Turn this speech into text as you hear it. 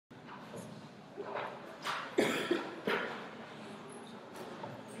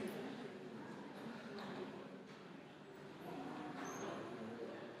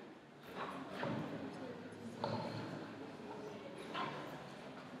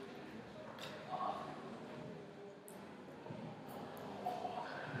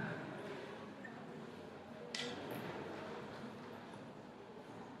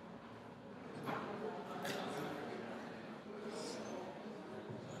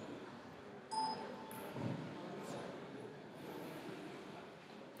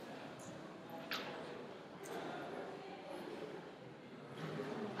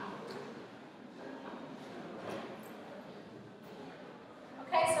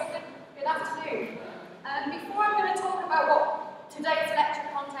today's lecture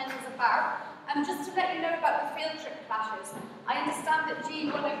content is about. And just to let you know about the field trip clashes, I understand that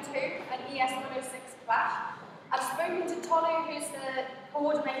G102 and ES106 clash. I've spoken to Tolu, who's the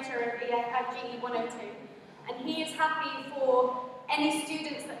coordinator at GE102, and he is happy for any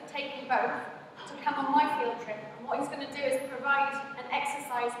students that are taking both to come on my field trip. And what he's going to do is provide an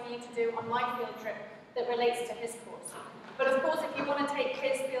exercise for you to do on my field trip that relates to his course. But of course, if you want to take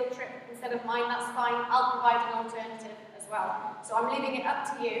his field trip instead of mine, that's fine. I'll provide an alternative as well. So I'm leaving it up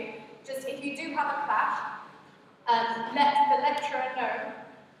to you. Just if you do have a clash, let the lecturer know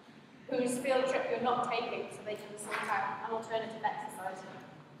whose field trip you're not taking so they can sort out an alternative exercise.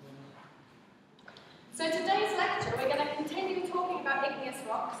 So today's lecture, we're going to continue talking about igneous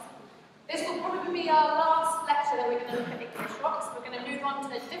rocks. This will probably be our last lecture that we're going to look at igneous rocks. We're going to move on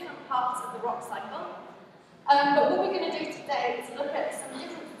to different parts of the rock cycle. But what we're going to do today is look at some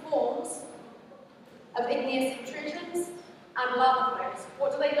different forms of igneous intrusions and lava flows.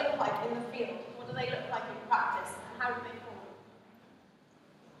 What do they look like in the field? What do they look like in practice? And how do they form?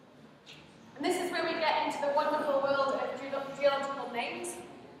 And this is where we get into the wonderful world of geological names.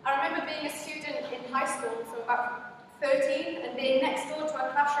 I remember being a student in high school, so about 13, and being next door to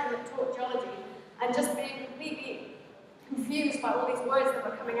a classroom that taught geology, and just being completely confused by all these words that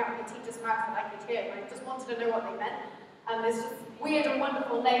were coming out of the teacher's mouth that I could hear, and I just wanted to know what they meant. And there's just weird and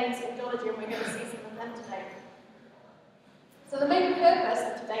wonderful names in geology, and we're going to see some of them today. So the main purpose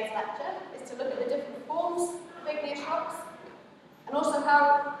of today's lecture is to look at the different forms of igneous rocks, and also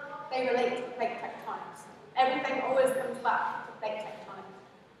how they relate to plate tectonics. Everything always comes back to plate tectonics.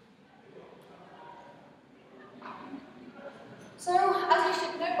 So, as you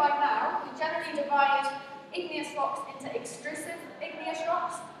should know by now, we generally divide igneous rocks into extrusive igneous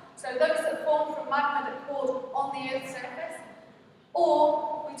rocks, so those that form from magma that cooled on the Earth's surface,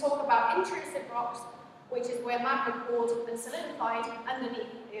 or we talk about intrusive rocks, which is where magma cooled and solidified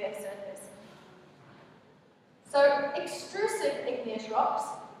underneath the Earth's surface. So, extrusive igneous rocks,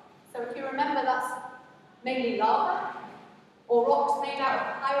 so if you remember, that's mainly lava, or rocks made out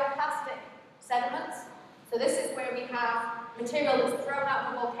of pyroclastic sediments. So this is where we have material that's thrown out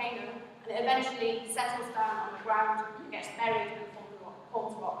of the volcano, and it eventually settles down on the ground, gets buried, and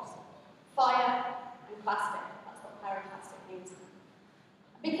forms rocks. Fire and plastic, that's what pyroclastic means.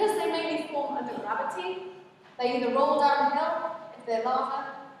 Because they mainly form under gravity, they either roll downhill if they're lava.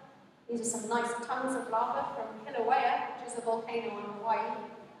 These are some nice tongues of lava from Kilauea, which is a volcano in Hawaii.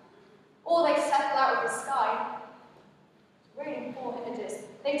 Or they settle out of the sky. Really poor images.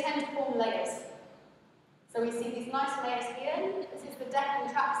 They tend to form layers. So we see these nice layers here. This is the Deccan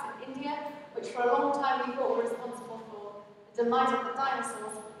Traps in India, which for a long time we thought were responsible for the demise of the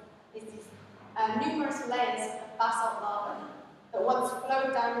dinosaurs. These numerous layers of basalt lava that once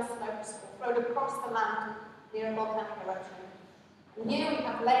flowed down the slopes or flowed across the land near a volcanic eruption. And here we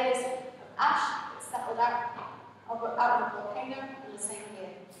have layers of ash that settled out of the volcano, and the same here.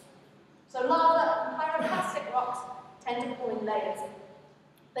 So lava and pyroclastic rocks tend to form in layers.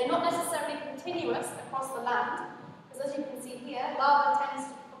 They're not necessarily continuous across the land, because as you can see here, lava tends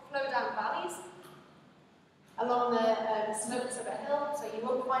to flow down valleys along the slopes of a hill, so you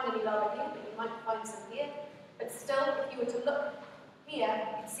won't find any lava here, but you might find some here. But still, if you were to look here,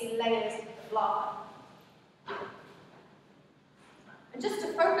 you'd see layers of lava. And just to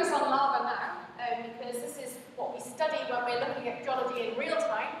focus on lava now, because this is what we study when we're looking at geology in real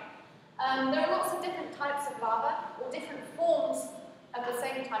time, there are lots of different types of lava, or different forms of the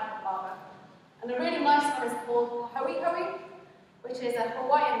same type of lava. And a really nice one is called Ho'i, which is a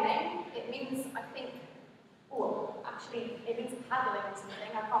Hawaiian name. It means, I think, it means paddling or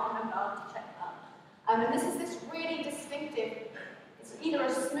something. I can't remember, I'll have to check that. And this is this really distinctive, it's either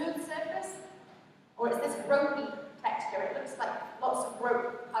a smooth surface, or it's this ropey texture. It looks like lots of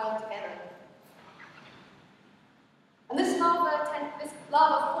rope piled together. And this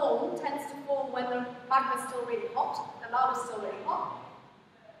lava form tends to form when the magma is still really hot, the lava is still really hot,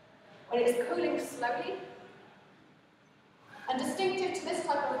 when it is cooling slowly. And distinctive to this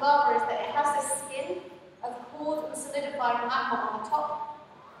type of lava is that it has this skin of cooled and solidified magma on the top,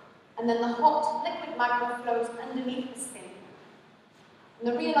 and then the hot liquid magma flows underneath the skin. And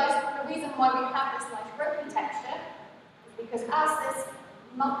the reason why we have this nice ropey texture is because as this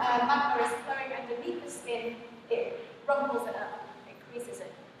magma is flowing underneath the skin, it rumples it up, it creases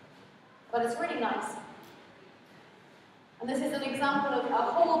it. But it's really nice. And this is an example of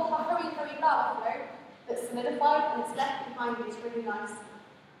a whole Ho'i lava flow that's solidified, and it's left behind these really nice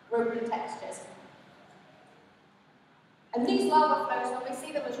ropey textures. And these lava flows, when we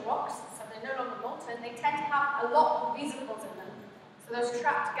see them as rocks, so they're no longer molten, they tend to have a lot of vesicles in them. So those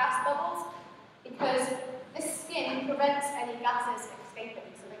trapped gas bubbles, because this skin prevents any gases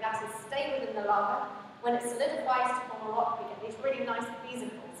escaping, so the gases stay within the lava. When it solidifies to form a rock, we get these really nice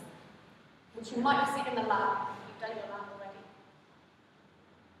vesicles, which you might have seen in the lab if you've done your lab already.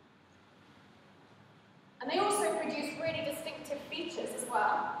 And they also produce really distinctive features as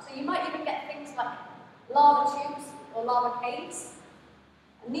well. So you might even get things like lava tubes or lava caves.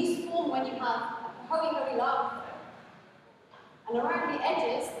 And these form when you have a holy lava flow. And around the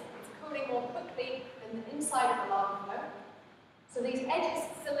edges, it's cooling more quickly than the inside of the lava flow. So these edges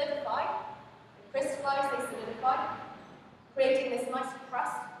solidify, they crystallize, they solidify, creating this nice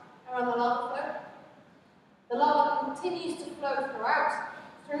crust around the lava flow. The lava continues to flow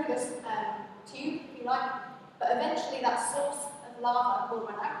through this tube, if you like, but eventually that source of lava will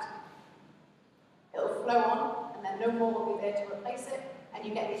run out. It will flow on, and then no more will be there to replace it, and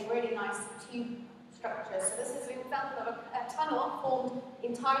you get these really nice tube structures. So this is an example of a tunnel formed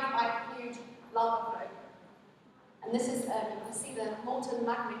entirely by a huge lava flow. And this is, you can see the molten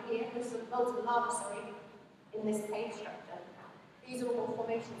magma here, this is molten lava, sorry, in this cave structure. These are all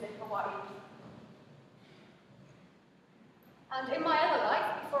formations in Hawaii. And in my other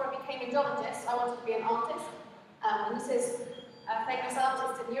life, before I became a geologist, I wanted to be an artist. And this is a famous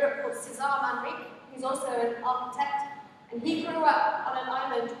artist in Europe called Cesar Manrique. He's also an architect. And he grew up on an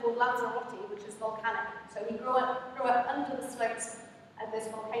island called Lanzarote, which is volcanic. So he grew up under the slopes of this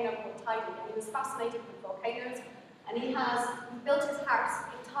volcano called Tidal. And he was fascinated with volcanoes. And he built his house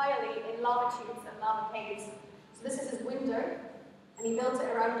entirely in lava tubes and lava caves. So this is his window. And he built it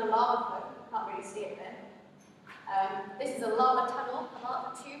around a lava flow. You can't really see it there. This is a lava tunnel, a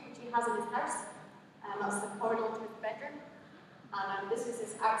lava tube, which he has in his house. And that's the corridor to his bedroom. And this is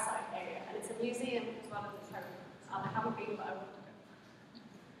his outside area. And it's a museum as well as his home. I haven't been, but I want to go.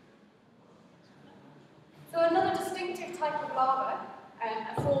 So another distinctive type of lava,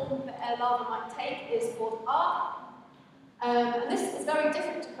 a form that lava might take, is called arc. And this is very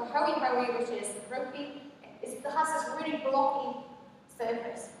different to Kahoe, which is ropey. It has this really blocky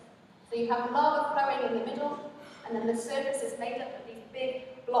surface. So you have lava flowing in the middle, and then the surface is made up of these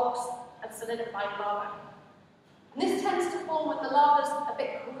big blocks of solidified lava. And this tends to form when the lava is a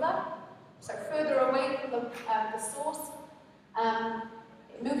bit cooler, so further away from the source.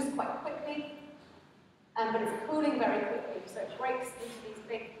 It moves quite quickly, but it's cooling very quickly, so it breaks into these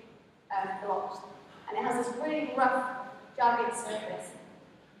big blocks. And it has this really rough, jagged surface.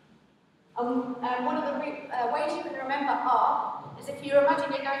 One of the ways you can remember R is if you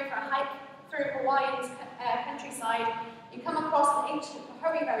imagine you're going for a hike through Hawaii's countryside, you come across an ancient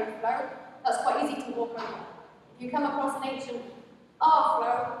Kahoe flow, that's quite easy to walk over. If you come across an ancient R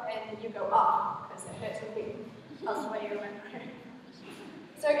flow, then you go R, because it hurts your feet. That's the way you remember it.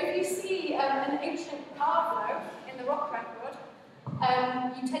 So if you see an ancient R flow in the rock record,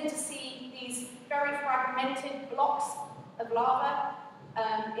 you tend to see these very fragmented blocks of lava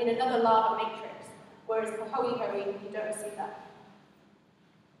in another lava matrix, whereas Kahoe, you don't see that.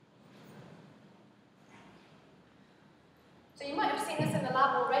 So you might have seen this in the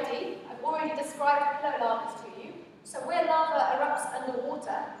lab already. I've already described pillow lavas to you. So where lava erupts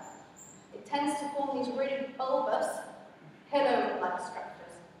underwater, it tends to form these really bulbous, pillow-like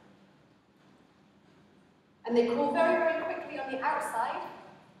structures. And they cool very, very quickly on the outside.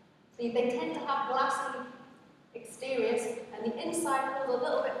 So they tend to have glassy exteriors, and the inside cools a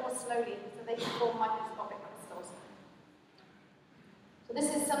little bit more slowly, so they can form microscopic crystals. So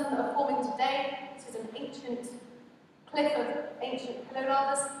this is some that are forming today. This is an ancient cliff of ancient pillow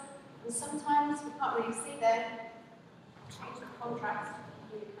lavas, and sometimes you can't really see there. Change the contrast.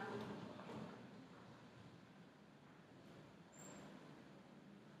 You can.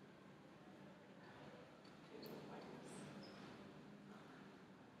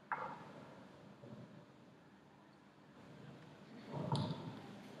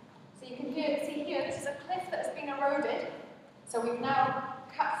 So you can see here, this is a cliff that has been eroded. So we've now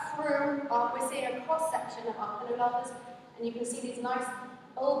cut through, we're seeing a cross-section of our pillow lavas, and you can see these nice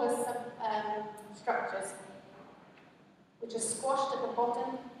bulbous structures, which are squashed at the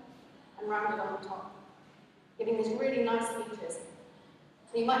bottom and rounded on the top, giving these really nice features.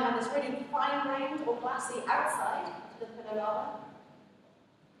 So you might have this really fine-grained or glassy outside to the pillow lava,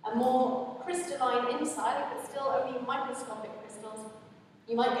 a more crystalline inside, but still only microscopic crystals.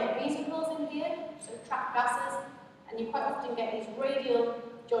 You might get vesicles in here, so trapped gases, and you quite often get these radial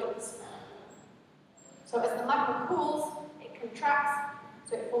joints. So as the magma cools, it contracts,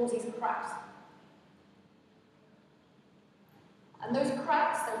 so it forms these cracks. And those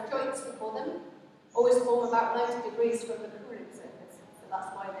cracks, or joints we call them, always form about 90 degrees from the cooling surface, so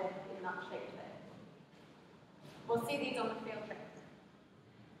that's why they're in that shape there. We'll see these on the field trip.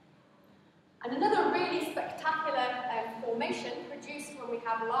 And another really spectacular formation produced when we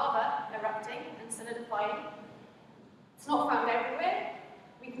have lava erupting and solidifying. It's not found everywhere.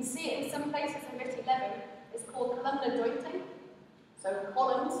 We can see it in some places in Bit 11. It's called columnar jointing, so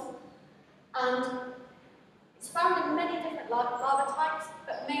columns. And it's found in many different lava types,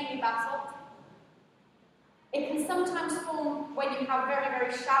 but mainly basalt. It can sometimes form when you have very,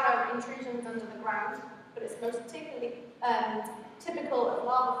 very shallow intrusions under the ground, but it's most typical of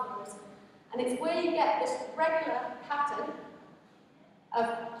lava flows. And it's where you get this regular pattern of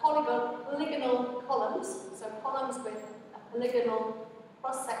polygonal columns, so columns with a polygonal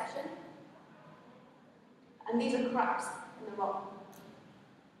cross-section, and these are cracks in the rock.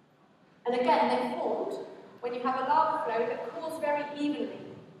 And again, they're formed when you have a lava flow that cools very evenly.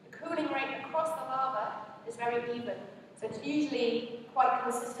 The cooling rate across the lava is very even, so it's usually quite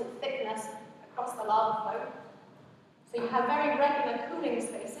consistent thickness across the lava flow. So you have very regular cooling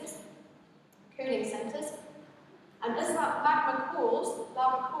spaces, cooling centres, and as that magma cools,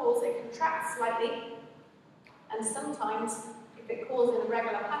 lava cools, it contracts slightly, and sometimes, if it cools in a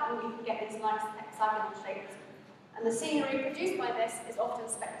regular pattern, you can get these nice hexagonal shapes. And the scenery produced by this is often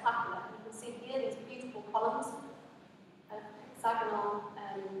spectacular. You can see here these beautiful columns of hexagonal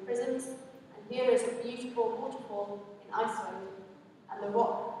prisms, and here is a beautiful waterfall in Iceland, and the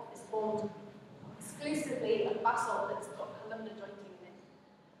rock is formed exclusively of basalt that's got columnar jointing in it.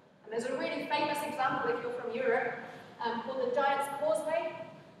 And there's a really famous example, if you're from Europe, called the Giant's Causeway.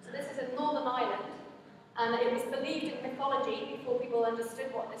 So this is in Northern Ireland, and it was believed in mythology before people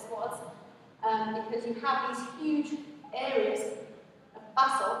understood what this was, because you have these huge areas of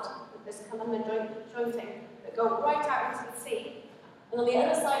basalt with this columnar jointing that go right out into the sea. And on the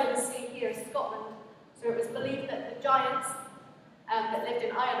other side of the sea here is Scotland. So it was believed that the giants that lived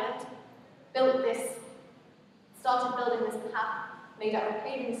in Ireland started building this path made out of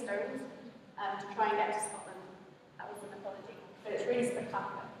paving stones to try and get to Scotland. That was the mythology, but it's really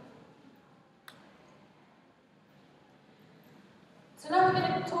spectacular. So now we're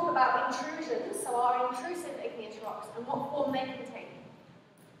going to talk about intrusions, so our intrusive igneous rocks, and what form they can take.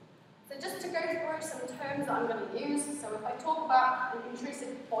 So just to go through some terms that I'm going to use, so if I talk about an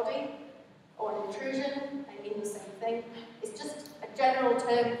intrusive body or an intrusion, they mean the same thing. It's just a general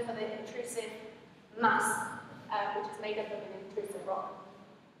term for the intrusive mass, which is made up of an intrusive rock.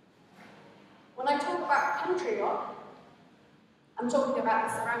 When I talk about country rock, I'm talking about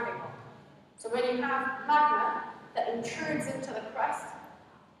the surrounding rock. So when you have magma that intrudes into the crust,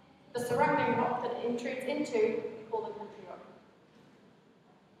 the surrounding rock that it intrudes into, we call the country rock.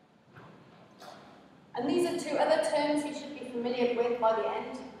 And these are two other terms you should be familiar with by the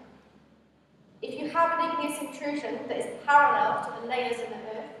end. If you have an igneous intrusion that is parallel to the layers in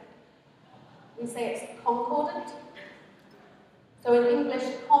the earth, we say it's concordant. So in English,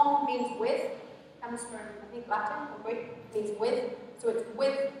 con means with, comes from, I think, Latin, or Greek, means with, so it's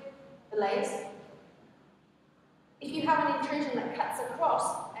with the layers. If you have an intrusion that cuts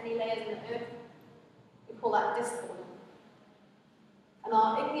across any layers in the earth, we call that discordant. And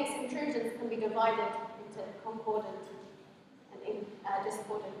our igneous intrusions can be divided into concordant and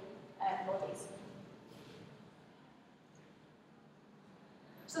discordant bodies.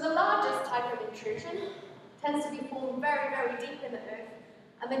 So the largest type of intrusion tends to be formed very, very deep in the earth,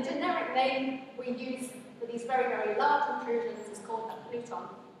 and the generic name we use for these very, very large intrusions is called a pluton.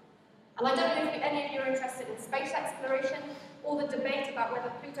 And I don't know if any of you are interested in space exploration, or the debate about whether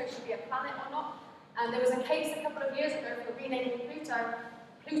Pluto should be a planet or not. And there was a case a couple of years ago for renaming Pluton,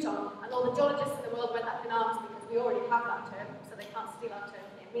 and all the geologists in the world went up in arms because we already have that term, so they can't steal our term.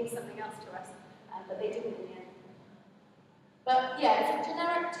 It means something else to us, but they didn't in the end. But yeah, it's a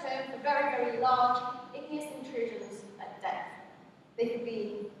generic term for very, very large igneous intrusions at depth. They could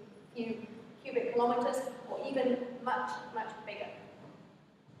be a few cubic kilometers, or even much, much bigger.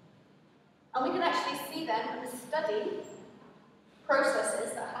 And we can actually see them and study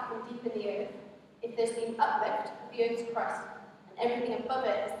processes that happen deep in the earth if there's been uplift of the Earth's crust and everything above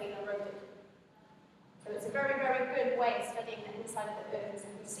it has been eroded. So it's a very, very good way of studying the inside of the Earth,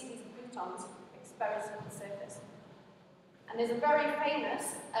 and we see these plutons exposed on the surface. And there's a very famous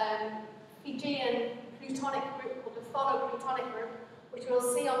Fijian plutonic group called the Tholoplutonic group, which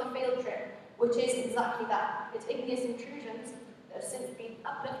we'll see on the field trip, which is exactly that. It's igneous intrusions that have since been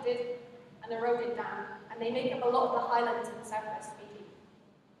uplifted and eroded down, and they make up a lot of the highlands in southwest Fiji.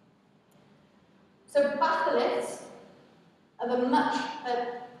 So batholiths are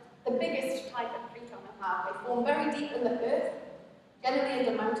the biggest type of pluton we have. They form very deep in the earth, generally in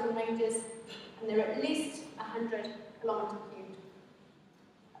the mountain ranges, and they're at least 100 kilometers cubed.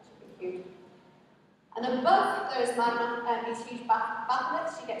 That should be huge. And above those these huge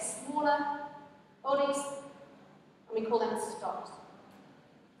batholiths, you get smaller bodies and we call them stocks.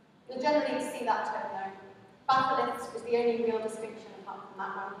 You'll generally see that term there. Batholiths is the only real distinction apart from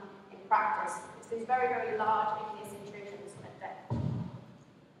that one in practice. It's these very, very large igneous intrusions at depth.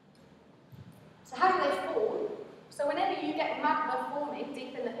 So how do they form? So whenever you get magma forming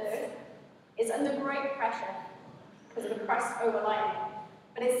deep in the earth, it's under great pressure because of the crust overlying it.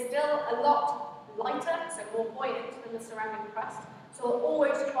 But it's still a lot lighter, so more buoyant than the surrounding crust. So it'll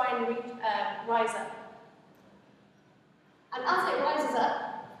always try and rise up. And as it rises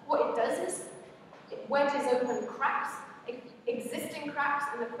up, what it does is it wedges open cracks, existing cracks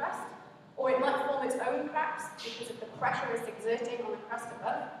in the crust, or it might form its own cracks because of the pressure it's exerting on the crust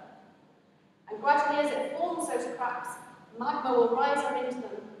above. And gradually, as it forms those cracks, magma will rise up into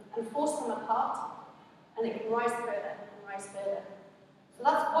them and force them apart, and it can rise further and rise further. So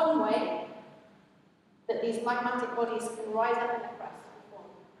that's one way that these magmatic bodies can rise up in the crust and form.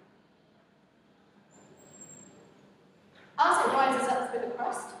 As it rises up through the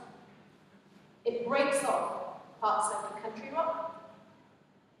crust, it breaks off parts of the country rock,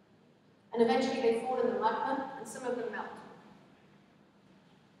 and eventually they fall in the magma, and some of them melt.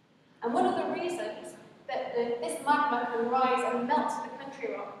 And one of the reasons that this magma can rise and melt the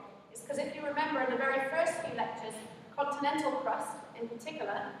country rock is because if you remember in the very first few lectures, continental crust in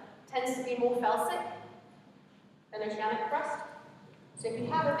particular tends to be more felsic than oceanic crust. So if you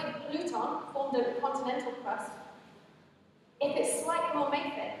have a big pluton formed in the continental crust, if it's slightly more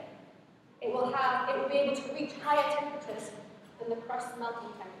mafic, it will be able to reach higher temperatures than the crust melting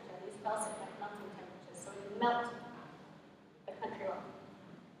temperature, these felsic melting temperatures, so it will melt the country rock.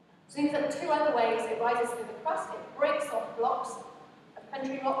 So these are two other ways it rises through the crust. It breaks off blocks of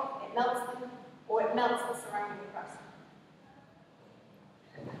country rock, it melts them, or it melts the surrounding crust.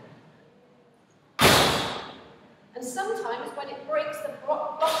 And sometimes when it breaks the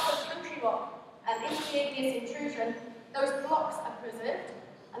blocks of country rock and into the igneous intrusion, those blocks are preserved.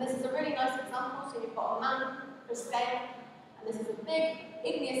 And this is a really nice example. So you've got a man for scale, and this is a big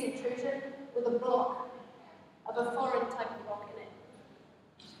igneous intrusion with a block of a foreign type of rock in it.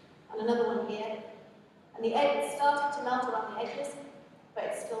 And another one here. And the egg started to melt around the edges, but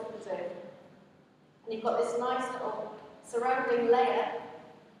it's still preserved. And you've got this nice little surrounding layer,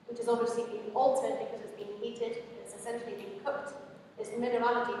 which has obviously been altered because it's been heated, it's essentially been cooked. Its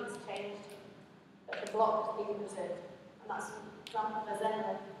mineralogy has changed, but the block has been preserved. And that's an example of a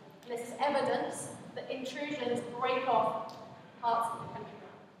xenolith. And this is evidence that intrusions break off parts of the country.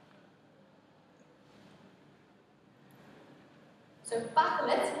 So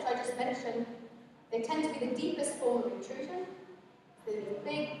batholiths, which I just mentioned, they tend to be the deepest form of intrusion. They're these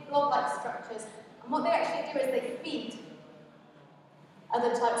big blob-like structures, and what they actually do is they feed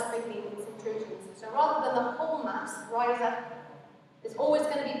other types of igneous intrusions. So rather than the whole mass rise up, there's always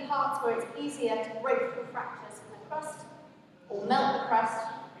going to be parts where it's easier to break through fractures in the crust, or melt the crust,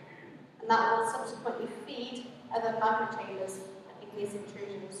 and that will subsequently feed other magma chambers and igneous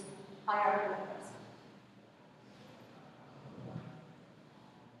intrusions higher up in the crust.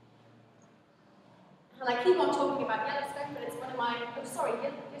 And I keep on talking about Yellowstone, but it's one of my,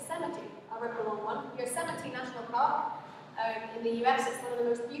 Yosemite, I wrote the wrong one. Yosemite National Park in the US, it's one of the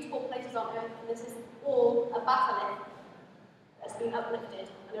most beautiful places on Earth, and this is all a batholith that's been uplifted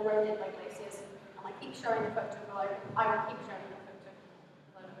and eroded by glaciers. And I keep showing the photo below. I will keep showing the photo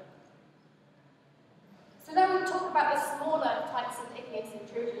below. So now we'll talk about the smaller types of igneous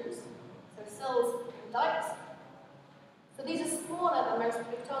intrusions, so sills and dikes. So these are smaller than most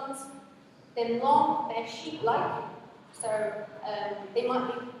plutons. They're long, they're sheet-like, so they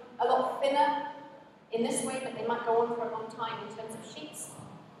might be a lot thinner in this way, but they might go on for a long time in terms of sheets.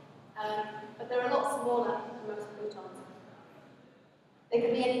 But they're a lot smaller than most plutons. They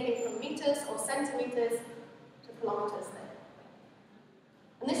can be anything from meters or centimeters to kilometers thick.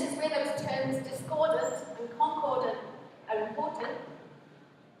 And this is where those terms discordant and concordant are important.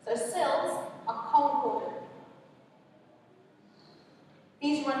 So sills are concordant.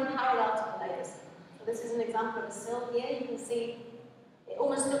 These run parallel to the layers. So this is an example of a sill here. You can see it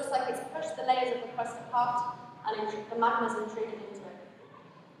almost looks like it's pushed the layers of the crust apart and the magma's intruded into it.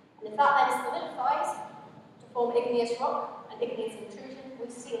 And if that then solidifies to form igneous rock and igneous intrusion, we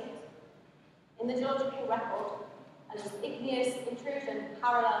see it in the geological record as igneous intrusion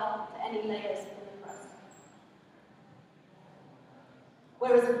parallel to any layers in the crust.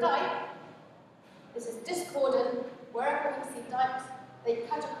 Whereas a dike, this is discordant. Wherever we see dikes, they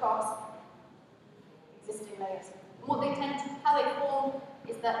cut across existing layers. And what they tend to, how they form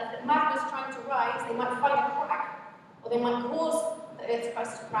is that if the magma is trying to rise, they might find a crack, or they might cause the Earth's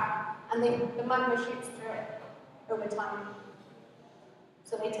crust to crack, and the magma shoots through it over time.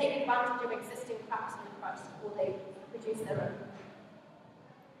 So they take advantage of existing cracks in the crust, or they produce their own.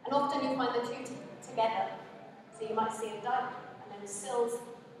 And often you find the two together. So you might see a dike and then sills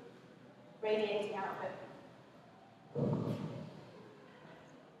radiating out of it.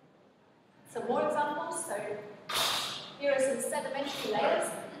 Some more examples. So here are some sedimentary layers.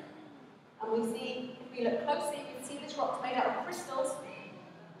 And we see, if we look closely, you can see this rock's made out of crystals.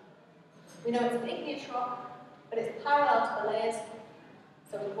 We know it's an igneous rock, but it's parallel to the layers,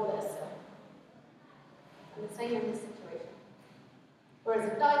 so we call it a sill. And the same in this situation.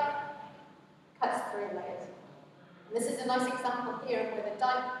 Whereas a dike cuts through layers. And this is a nice example here of where the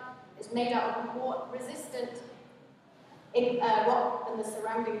dike is made out of more resistant rock than the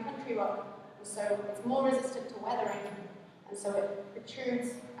surrounding country rock. And so it's more resistant to weathering, and so it protrudes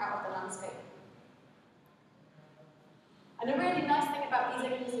out of the landscape. And a really nice thing about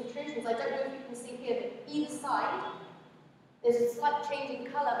these igneous intrusions, I don't know if you can see here, but either side, there's a slight change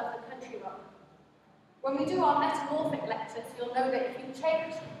in colour of the country rock. When we do our metamorphic lectures, you'll know that if you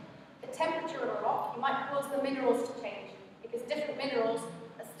change the temperature of a rock, you might cause the minerals to change, because different minerals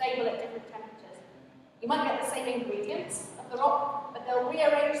are stable at different temperatures. You might get the same ingredients of the rock, but they'll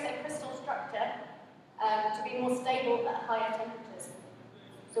rearrange their crystal structure to be more stable at higher temperatures.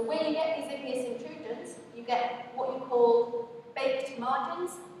 So when you get these igneous intrusions, you get what you call baked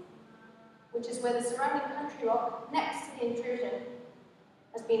margins, which is where the surrounding country rock next to the intrusion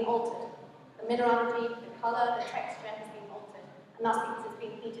has been altered. The mineralogy, the colour, the texture has been altered, and that's because it's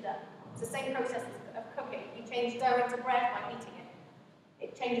been heated up. It's the same process of cooking. You change dough into bread by heating it.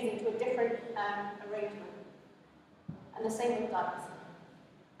 It changes into a different arrangement. And the same with dikes.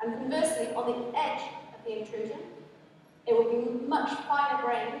 And conversely, on the edge of the intrusion, it will be much finer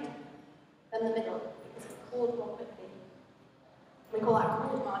grained than the middle, because it's cooled more quickly. We call that a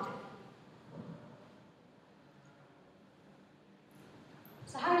cooled margin.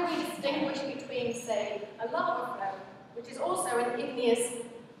 So how do we distinguish between, say, a lava flow, which is also an igneous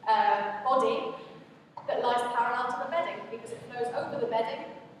body that lies parallel to the bedding, because it flows over the bedding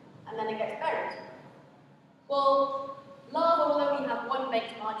and then it gets buried? Well, lava will only have one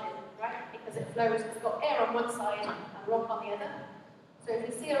baked margin, right? Because it flows, it's got air on one side and rock on the other. So if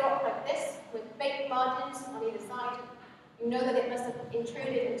you see a rock like this, with baked margins on either side, you know that it must have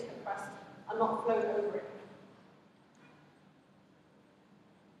intruded into the crust and not flowed over it.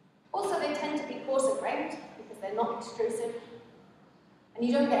 Also, they tend to be coarser grained because they're not extrusive. And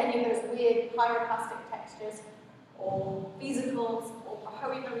you don't get any of those weird pyroclastic textures or vesicles or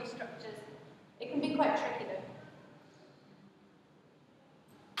hoary structures. It can be quite tricky though.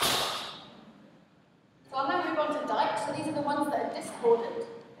 So I'll now move on to dikes. So these are the ones that are discordant.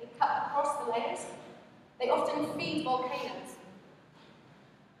 They cut across the layers. They often feed volcanoes.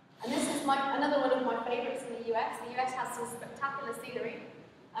 And this is another one of my favourites in the US. The US has some spectacular scenery.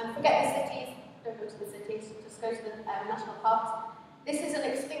 Forget the cities, don't go to the cities, just go to the national parks. This is an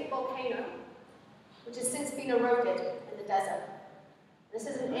extinct volcano, which has since been eroded in the desert. This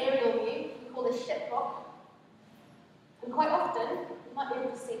is an aerial view. We call this shiprock. And quite often, you might be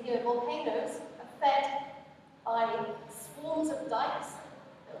able to see here, volcanoes are fed by swarms of dikes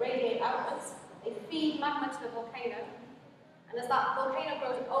that radiate outwards. They feed magma to the volcano. And as that volcano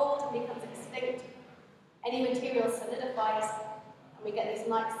grows old and becomes extinct, any material solidifies, and we get these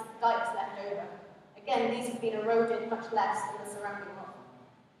nice dikes left over. Again, these have been eroded much less than the surrounding rock.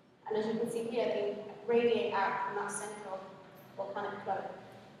 And as you can see here, they radiate out from that central volcanic flow.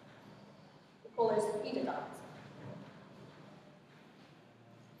 We call those feeder dikes.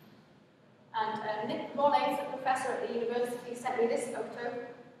 And Nick Rollins, a professor at the university, sent me this photo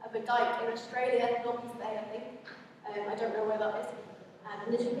of a dike in Australia, Northeast Bay, I think. I don't know where that is.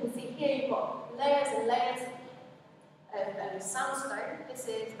 And as you can see here, you've got layers and layers of sandstone. This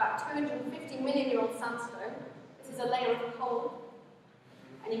is about 250 million-year-old sandstone. This is a layer of coal.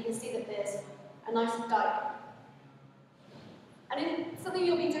 And you can see that there's a nice dike. And something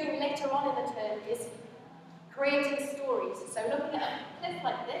you'll be doing later on in the term is creating stories. So looking at a cliff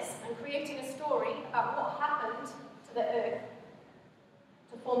like this and creating a story about what happened to the Earth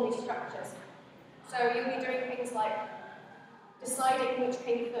to form these structures. So you'll be doing things like deciding which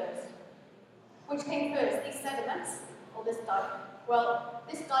came first. Which came first, these sediments or this dike? Well,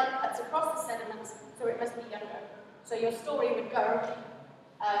 this dike cuts across the sediments, so it must be younger. So your story would go,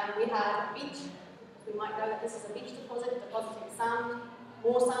 we had a beach. We might know that this is a beach deposit, depositing sand.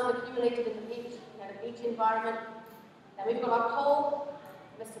 More sand accumulated in the beach. We had a beach environment. Then we've got our coal.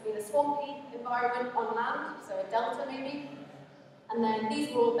 It must have been a swampy environment on land, so a delta maybe. And then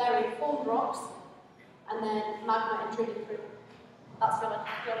these were all buried, formed rocks, and then magma intruded through. That's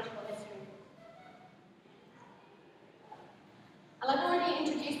geological history. And I've already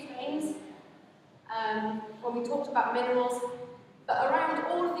introduced veins when we we talked about minerals, but around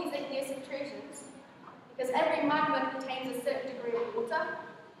all of these igneous intrusions, because every magma contains a certain degree of water,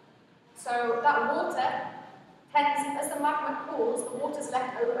 so that water tends, as the magma cools, the water's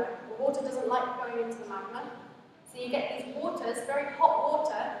left over. The water doesn't like going into the magma, so you get these waters, very hot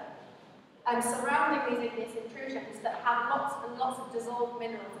water, surrounding these igneous intrusions that have lots and lots of dissolved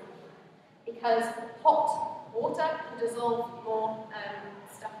minerals in them, because hot water can dissolve more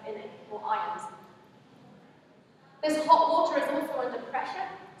stuff in it, more ions. This hot water is also under pressure,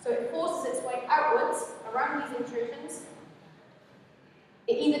 so it forces its way outwards around these intrusions.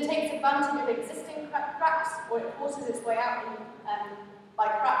 It either takes advantage of existing cracks, or it forces its way out by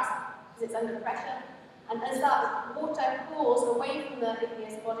cracks because it's under pressure. And as that water cools away from the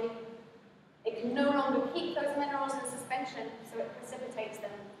igneous body, it can no longer keep those minerals in suspension, so it precipitates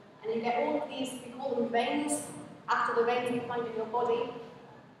them. And you get all of these, we call them veins, after the veins you find in your body,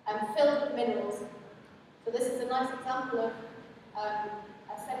 filled with minerals. So this is a nice example of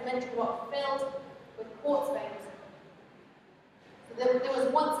a sedimentary rock filled with quartz veins. So there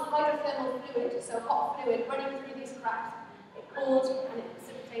was once hydrothermal fluid, so hot fluid running through these cracks. It cooled and it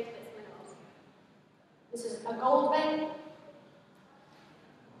precipitated its minerals. This is a gold vein.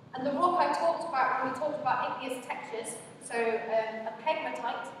 And the rock I talked about when we talked about igneous textures, so a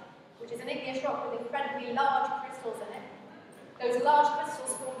pegmatite, which is an igneous rock with incredibly large crystals in it. Those large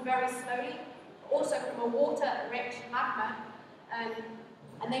crystals form very slowly, also from a water-rich magma,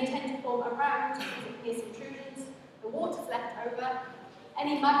 and they tend to form around these igneous intrusions. The water's left over.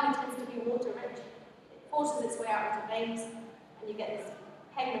 Any magma tends to be water-rich. It forces its way out into veins, and you get this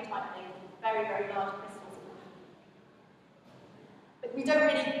pegmatite vein, very, very large crystals in them. But we don't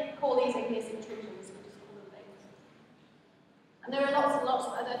really call these igneous intrusions, we just call them veins. And there are lots and lots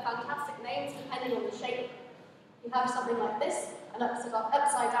of other fantastic names depending on the shape. You have something like this, an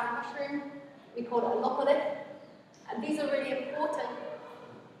upside-down mushroom. We call it a lopolith. And these are really important.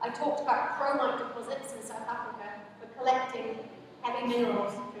 I talked about chromite deposits in South Africa for collecting heavy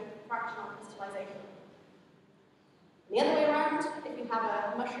minerals through fractional crystallization. The other way around, if you have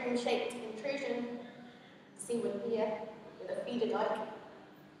a mushroom-shaped intrusion, see one here with a feeder dike,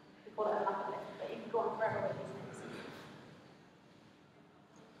 we call it a lopolith, but you can go on forever with these things.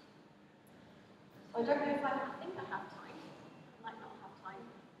 So I don't know if I think I have time. I might not have time.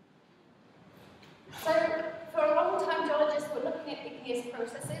 So, for a long time, geologists were looking at igneous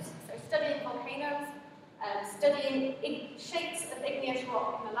processes, so studying volcanoes, studying shapes of igneous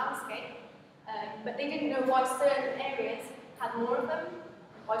rock in the landscape, but they didn't know why certain areas had more of them,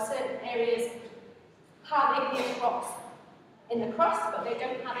 why certain areas have igneous rocks in the crust, but they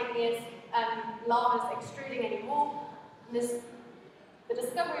don't have igneous lavas extruding anymore. And the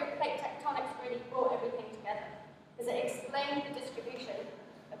discovery of plate tectonics really brought everything together, because it explained the distribution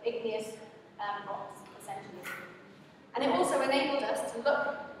of igneous rocks, essentially. And it also enabled us to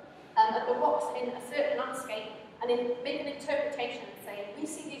look at the rocks in a certain landscape and make an interpretation and say, we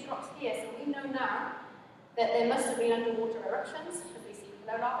see these rocks here, so we know now that there must have been underwater eruptions, as we see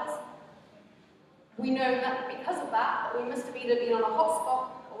flow lavas. We know that because of that we must have either been on a hot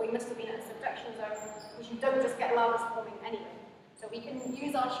spot or we must have been in a subduction zone, which you don't just get lavas forming anyway. So we can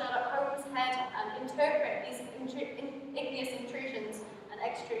use our Sherlock Holmes head and interpret these igneous intrusions and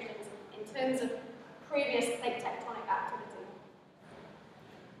extrusions in terms of previous plate tectonic activity.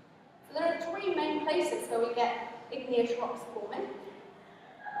 So there are three main places where we get igneous rocks forming.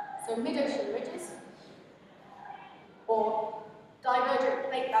 So mid-ocean ridges, or divergent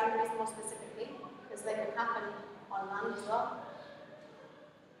plate boundaries more specifically, because they can happen on land as well.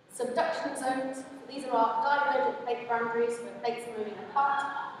 Subduction zones, these are our divergent plate boundaries where plates are moving apart.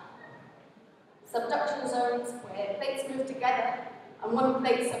 Subduction zones where plates move together and one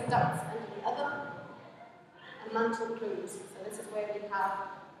plate subducts under the other. And mantle plumes, so this is where we have,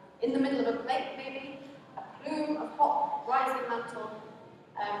 in the middle of a plate maybe, a plume of hot rising mantle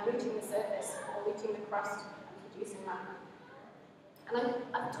reaching the surface or reaching the crust and producing magma. And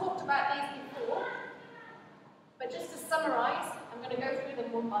I've talked about these before, but just to summarise, I'm going to go through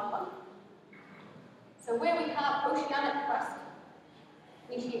them one by one. So where we have oceanic crust,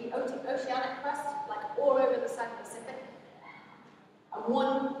 we see oceanic crust like all over the South Pacific, and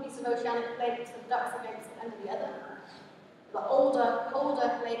one piece of oceanic plate subducts against under the other. The older,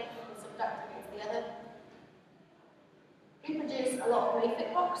 colder plate will subduct against the other. We produce a lot of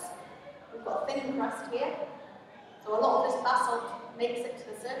mafic rocks. We've got a thin crust here, so a lot of this basalt makes it to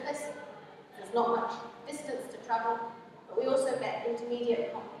the surface. There's not much distance to travel, but we also get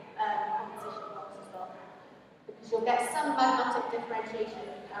intermediate composition rocks as well, because you'll get some magmatic differentiation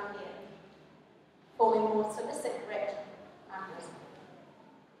down here, forming more silicic rich magmas.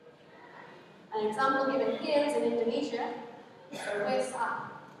 An example given here is in Indonesia. So we're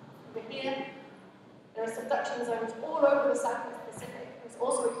sat over here. There are subduction zones all over the Southwest Pacific. There's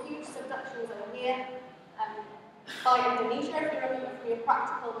also a huge subduction zone here by Indonesia, if you remember from your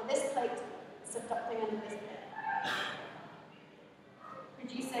practical, with this plate subducting under this plate,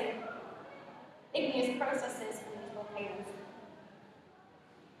 producing igneous processes in these volcanoes.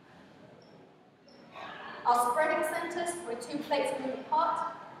 Our spreading centres, where two plates move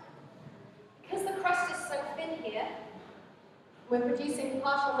apart. Because the crust is so thin here, we're producing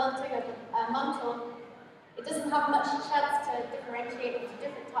partial melting of the mantle. It doesn't have much chance to differentiate into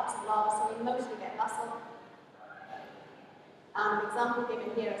different types of lava, so we mostly get basalt. An example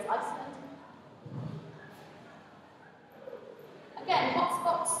given here is Iceland. Again,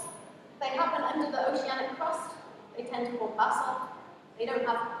 hotspots, they happen under the oceanic crust. They tend to form basalt. They don't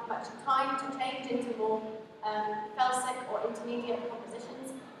have much time to change into more felsic or intermediate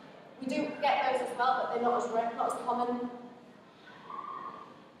compositions. We do get those as well, but they're not as rare, not as common.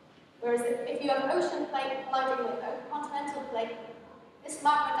 Whereas if you have ocean plate colliding with a continental plate, this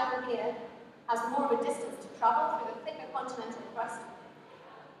magma down here has more of a distance to travel through the thicker continental crust.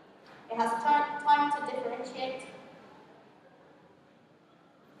 It has time to differentiate.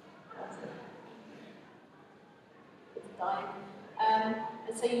 It's dying. And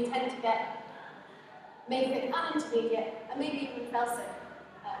so you tend to get mafic and intermediate, and maybe even felsic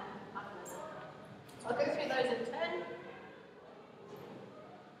magmas. So I'll go through those in turn.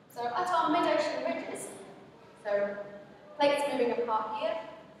 So at our mid-ocean ridges, so plates moving apart here,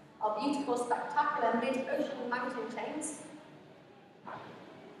 our beautiful, spectacular mid-ocean mountain chains.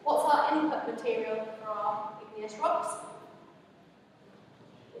 What's our input material for our igneous rocks?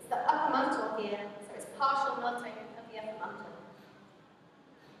 It's the upper mantle here, so it's partial melting of the upper mantle.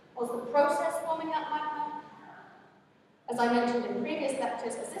 What's the process forming that magma? As I mentioned in previous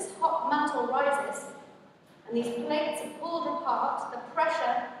lectures, as this hot mantle rises and these plates are pulled apart, the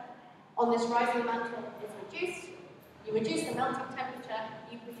pressure on this rising mantle is reduced. You reduce the melting temperature,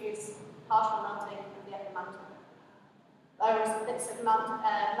 you produce partial melting of the upper mantle. Those bits of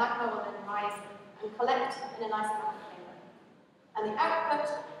magma will then rise and collect in an isomagic chamber. And the output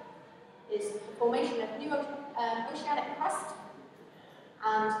is the formation of new oceanic crust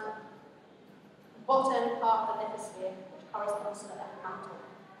and the bottom part of the lithosphere, which corresponds to the upper mantle.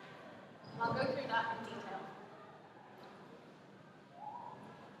 And I'll go through that in detail.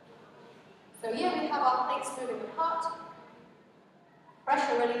 So here we have our plates moving apart,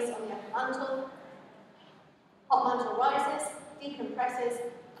 pressure release on the upper mantle, hot mantle rises, decompresses,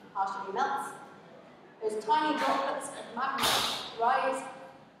 and partially melts. Those tiny droplets of magma rise,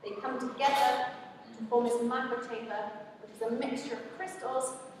 they come together to form this magma chamber, which is a mixture of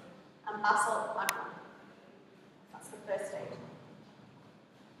crystals and basalt magma. That's the first stage.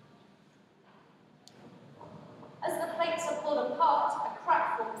 As the plates are pulled apart, a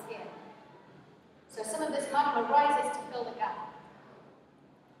crack forms here. So some of this magma rises to fill the gap.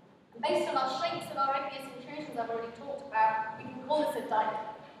 And based on our shapes of our igneous intrusions I've already talked about, we can call this a dike.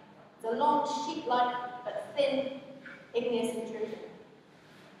 It's a long, sheet-like but thin igneous intrusion.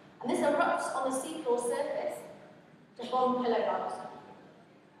 And this erupts on the seafloor surface to form pillow lavas.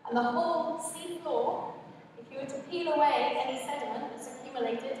 And the whole seafloor, if you were to peel away any sediment that's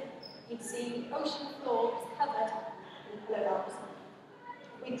accumulated, you'd see the ocean floor is covered in pillow lavas.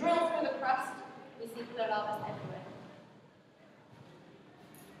 We drill through the crust, we see pillow lavas everywhere.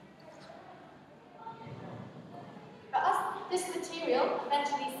 But as this material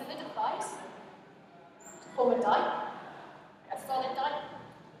eventually solidifies to form a dike, a solid dike,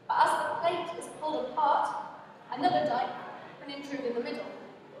 but as the plate is pulled apart, another dike can intrude in the middle.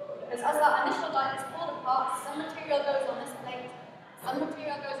 Because as that initial dike is pulled apart, some material goes on this plate, some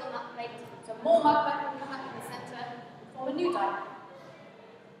material goes on that plate, so more magma can come back in the centre and form a new dike.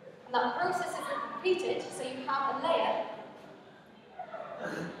 And that process is repeated, so you have a layer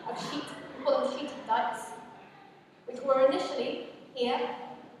of sheet, we call them sheeted dikes, which were initially here,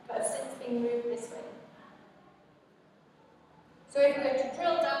 but have since been moved this way. So if we were to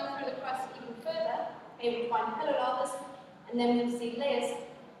drill down through the crust even further, maybe we find pillow lavas, and then we'll see layers of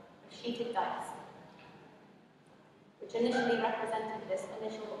sheeted dikes, which initially represented this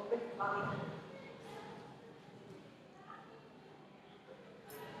initial Rift Valley.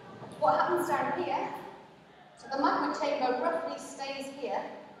 What happens down here, so the magma chamber roughly stays here,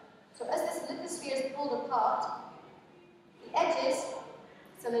 so as this lithosphere is pulled apart, the edges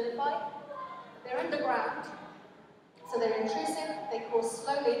solidify, they're underground, so they're intrusive, they cool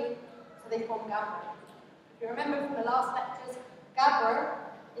slowly, so they form gabbro. If you remember from the last lectures, gabbro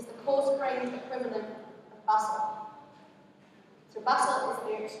is the coarse-grained equivalent of basalt. So basalt is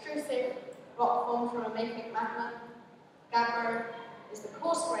the extrusive, rock formed from a mafic magma. Gabbro is the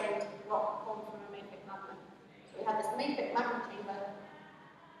coarse-grained rock formed from a mafic magma. So we have this mafic magma chamber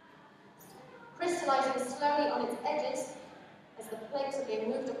crystallizing slowly on its edges as the plates are being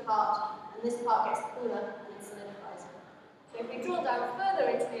moved apart, and this part gets cooler and it solidifies. So if we drill down further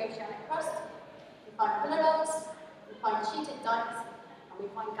into the oceanic crust, we find pillar logs, we find sheeted dikes, and we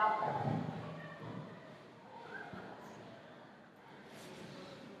find gabbro.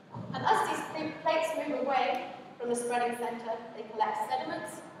 And as these plates move away from the spreading centre, they collect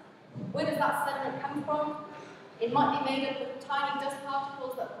sediments. Where does that sediment come from? It might be made up of tiny dust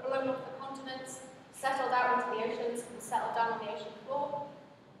particles that have blown off the continents, settled out into the oceans, and settled down on the ocean floor.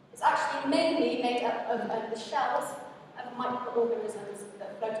 It's actually mainly made up of the shells of microorganisms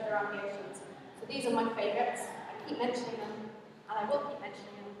that floated around the oceans. So these are my favourites. I keep mentioning them, and I will keep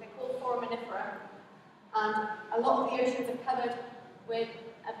mentioning them. They're called foraminifera. And a lot of the oceans are covered with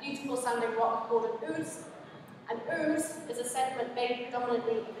a beautiful sounding rock called an ooze. An ooze is a sediment made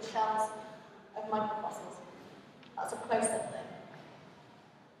predominantly of the shells of microfossils. That's a close-up thing.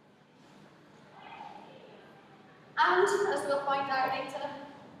 And, as we'll find out later,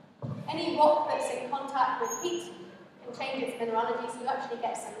 any rock that's in contact with heat can change its mineralogy, so you actually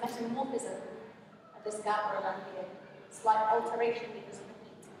get some metamorphism of this gabbro around here. Slight alteration because of the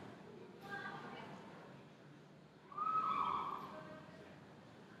heat.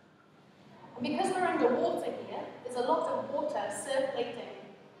 And because we're underwater here, there's a lot of water circulating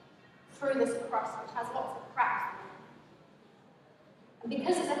through this crust, which has lots of cracks. And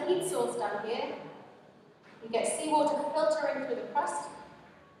because there's a heat source down here, you get seawater filtering through the crust.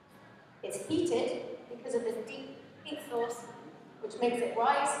 It's heated because of this deep heat source, which makes it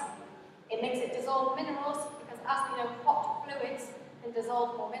rise. It makes it dissolve minerals, because as we know, hot fluids can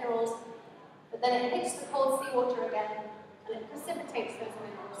dissolve more minerals. But then it hits the cold seawater again, and it precipitates those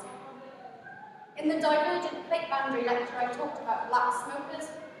minerals. In the divergent plate boundary lecture, I talked about black smokers.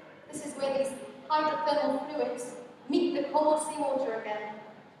 This is where these hydrothermal fluids meet the cold seawater again,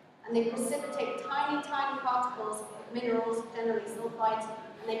 and they precipitate tiny, tiny particles of minerals, generally sulfides,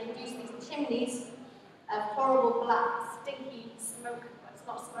 and they produce these chimneys of horrible black, stinky smoke, well, it's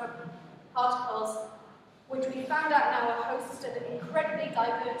not smoke, particles, which we found out now are hosted in incredibly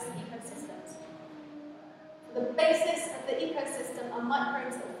diverse ecosystems. The basis of the ecosystem are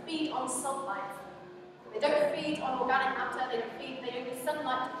microbes that feed on sulfides. They don't feed on organic matter, they don't use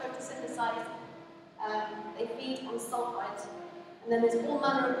sunlight to photosynthesize, they feed on sulfides. And then there's all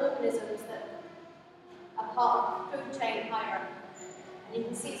manner of organisms that are part of the food chain hierarchy. And you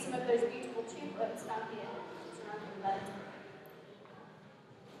can see some of those beautiful tube worms down here surrounding the lead.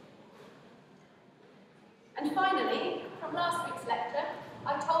 And finally, from last week's lecture,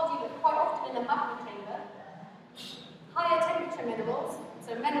 I told you that quite often in the magma chamber, higher temperature minerals,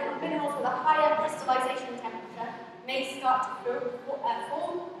 so minerals with a higher crystallization temperature, may start to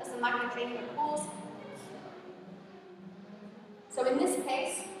form as the magma chamber cools. So in this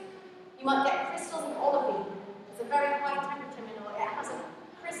case, you might get crystals of olivine. It's a very high temperature mineral. It has a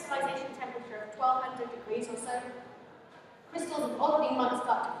crystallization temperature of 1200 degrees or so. Crystals of olivine might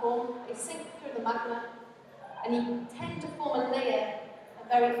start to form. They sink through the magma, and you tend to form a layer of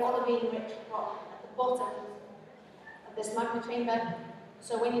very olivine-rich rock at the bottom of this magma chamber.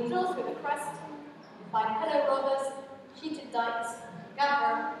 So when you drill through the crust, you find pillow robbers, sheeted dikes,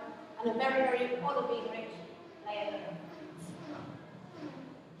 gabbro, and a very, very olivine-rich layer.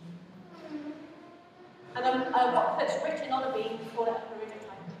 And a rock that's rich in olivine, we call it a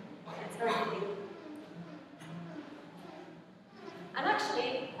peridotite. It's very deep. And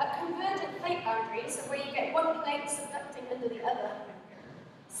actually, at convergent plate boundaries, so where you get one plate subducting under the other,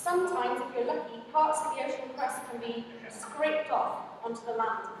 sometimes, if you're lucky, parts of the ocean crust can be scraped off onto the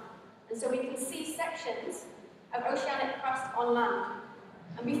land. And so we can see sections of oceanic crust on land.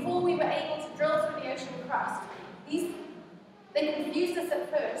 And before we were able to drill through the ocean crust, they confused us at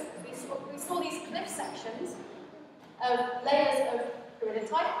first. We saw these cliff sections of layers of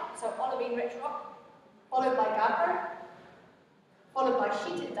peridotite, so olivine-rich rock, followed by gabbro, followed by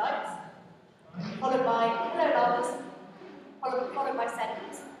sheeted dikes, followed by pillow lavas, followed by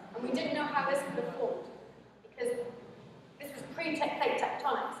sediments. And we didn't know how this could have formed, because this was pre-plate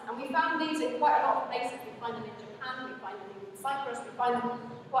tectonics. And we found these in quite a lot of places. We find them in Japan, we find them in Cyprus, we find them in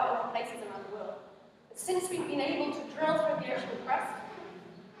quite a lot of places around the world. But since we've been able to drill through the ocean crust,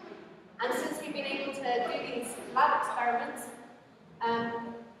 and since we've been able to do these lab experiments,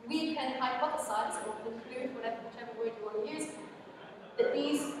 we can hypothesize or conclude, whichever word you want to use, that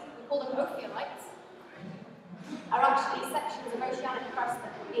these, we call them ophiolites, are actually sections of oceanic crust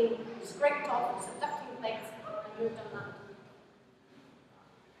that have been scraped off of subducting plates and moved on land.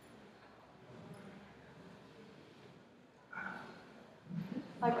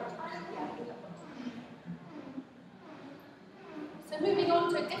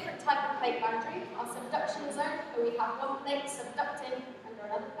 to a different type of plate boundary, our subduction zone, where we have one plate subducting under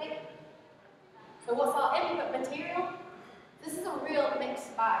another plate. So what's our input material? This is a real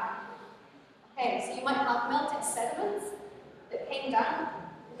mixed bag. Okay, so you might have melted sediments that came down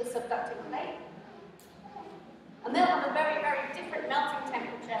with the subducting plate. And they'll have a very, very different melting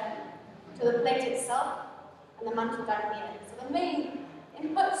temperature to the plate itself and the mantle down here. So the main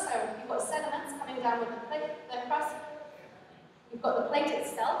input, so you've got sediments coming down with the plate, the crust. You've got the plate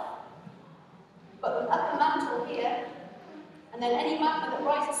itself. You've got the upper mantle here. And then any magma that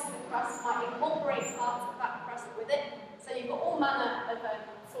rises to the crust might incorporate parts of that crust with it. So you've got all manner of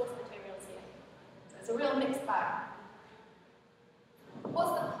source materials here. So it's a real mixed bag.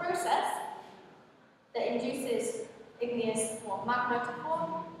 What's the process that induces igneous or magma to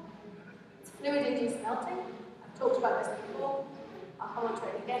form? It's fluid-induced melting. I've talked about this before. I'll come on to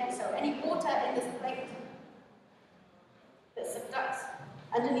it again. So any water in this plate that subducts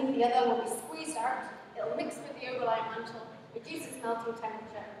underneath the other will be squeezed out. It'll mix with the overlying mantle, reduces melting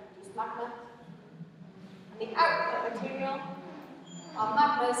temperature, reduces magma. And the output material are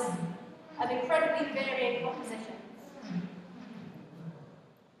magmas of incredibly varying compositions.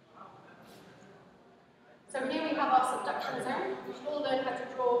 So here we have our subduction zone. We should all learn how to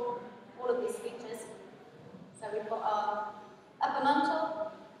draw all of these features. So we've got our upper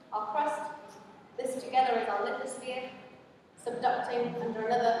mantle, our crust. This together is our lithosphere, subducting under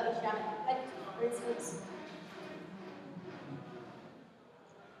another oceanic plate, for instance.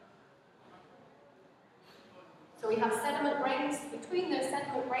 So we have sediment grains. Between those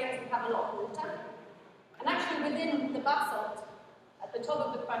sediment grains, we have a lot of water. And actually within the basalt, at the top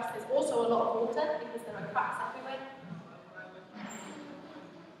of the crust, there's also a lot of water because there are cracks everywhere.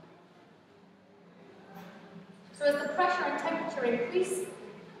 So as the pressure and temperature increase,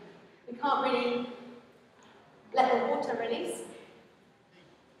 we can't really let the water release.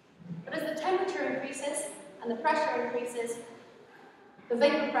 But as the temperature increases and the pressure increases, the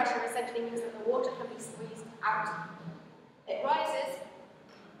vapor pressure essentially means that the water can be squeezed out. It rises.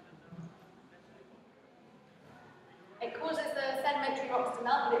 It causes the sedimentary rocks to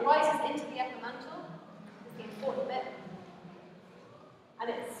melt, but it rises into the upper mantle. This is the important bit. And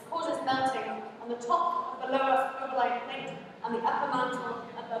it causes melting on the top of the lower overlying plate and the upper mantle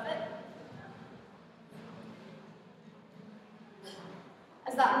above it.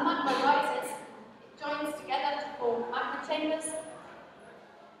 As that magma rises, it joins together to form magma chambers.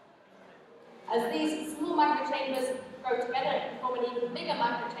 As these small magma chambers grow together, it can form an even bigger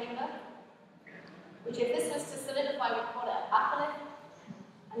magma chamber, which if this was to solidify, we'd call it a batholith,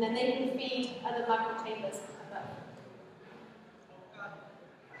 and then they can feed other magma chambers above.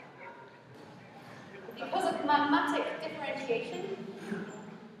 Because of magmatic differentiation,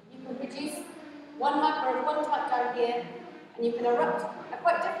 you can produce one magma of one type down here, and you can erupt a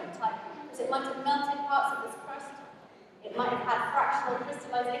quite different type, because it might have melted parts of this crust, it might have had fractional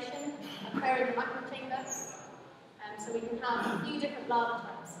crystallization occur in the magma chamber, and so we can have a few different lava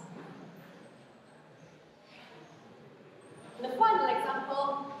types. And the final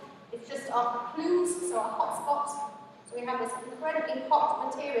example is just our plumes, so our hot spots. So we have this incredibly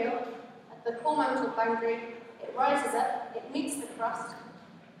hot material at the core mantle boundary. It rises up, it meets the crust.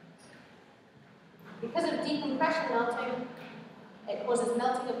 Because of decompression melting, it causes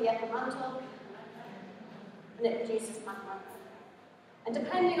melting of the upper mantle, and it produces magma. And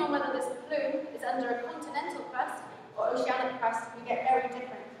depending on whether this plume is under a continental crust or oceanic crust, we get very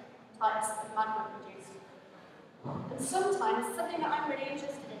different types of magma produced. And sometimes, something that I'm really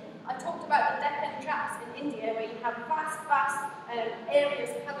interested in, I talked about the Deccan traps in India, where you have vast areas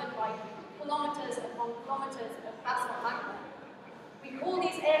covered by kilometres upon kilometres of basalt magma. We call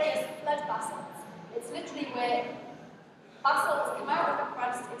these areas flood basalts. It's literally where basalts come out of the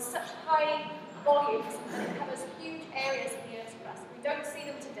crust in such high volumes that it covers huge areas of the Earth's crust. We don't see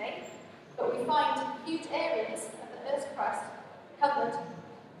them today, but we find huge areas of the Earth's crust covered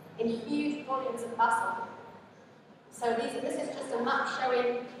in huge volumes of basalt. So this is just a map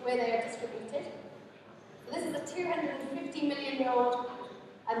showing where they are distributed. So this is a 250 million-year-old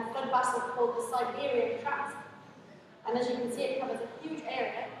flood basalt called the Siberian Traps. And as you can see, it covers a huge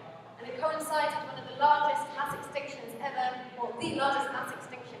area. And it coincides with one of the largest mass extinctions ever, or the largest mass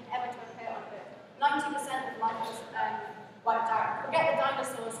extinction ever to occur on Earth. 90% of life was wiped out. Forget the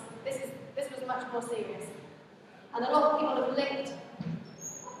dinosaurs, this was much more serious. And a lot of people have linked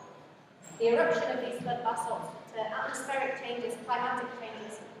the eruption of these flood basalts to atmospheric changes, climatic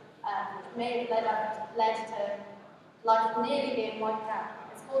changes, which may have led to life nearly being wiped out.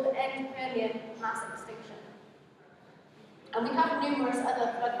 It's called the end Permian mass extinction. And we have numerous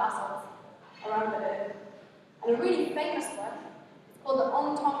other flood basalts around the Earth. And a really famous one is called the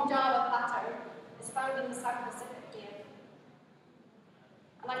Ontong Java Plateau, is found in the South Pacific here.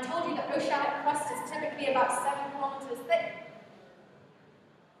 And I told you that oceanic crust is typically about 7 kilometers thick.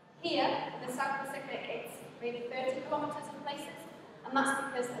 Here, in the South Pacific, it's maybe 30 kilometers in places, and that's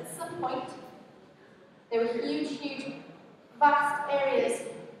because at some point, there were huge, vast areas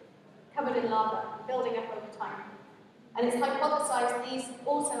covered in lava, building up over time. And it's hypothesized these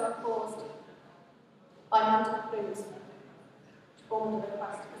also are caused by mountain plumes, which form under the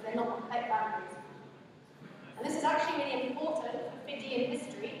crust, because they're not on plate boundaries. And this is actually really important for Fijian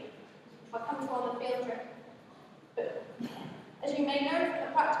history, which I'll come to on the field trip. But as you may know from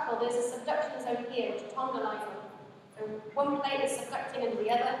the practical, there's a subduction zone here, which Tonga lies on. So one plate is subducting into the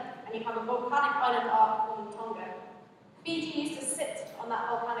other, and you have a volcanic island arc called Tonga. Fiji used to sit on that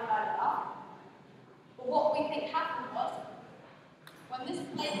volcanic island arc. But what we think happened was, when this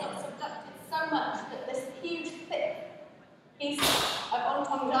plate got subducted so much that this huge, thick piece of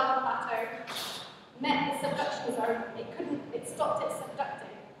Ontong Java Plateau met the subduction zone, it stopped it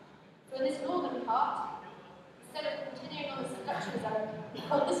subducting. So in this northern part, instead of continuing on the subduction zone, we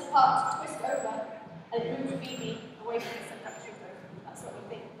call this part to twist over, and it moves Fiji away from the subduction zone. That's what we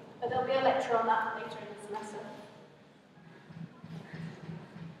think. But there'll be a lecture on that later in the semester.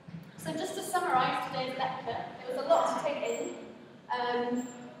 So just to summarise today's lecture, there was a lot to take in, and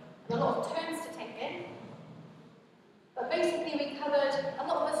a lot of terms to take in. But basically we covered a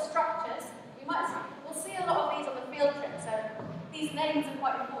lot of the structures. We'll see a lot of these on the field trip, so these names are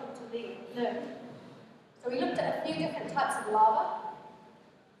quite important to learn. So we looked at a few different types of lava.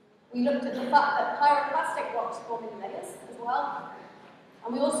 We looked at the fact that pyroclastic rocks form in layers as well.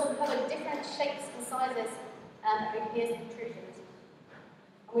 And we also covered different shapes and sizes of igneous intrusions.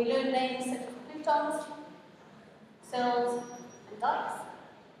 And we learned names such as plutons, sills, and dikes.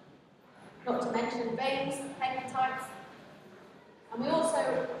 Not to mention veins, pegmatites. And we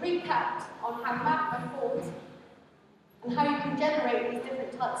also recapped on how magma forms and how you can generate these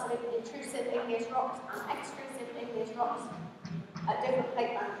different types of intrusive igneous rocks and extrusive igneous rocks at different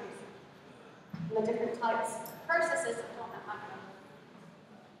plate boundaries and the different types of processes that form that magma.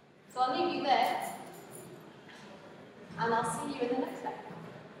 So I'll leave you there, and I'll see you in the next lecture.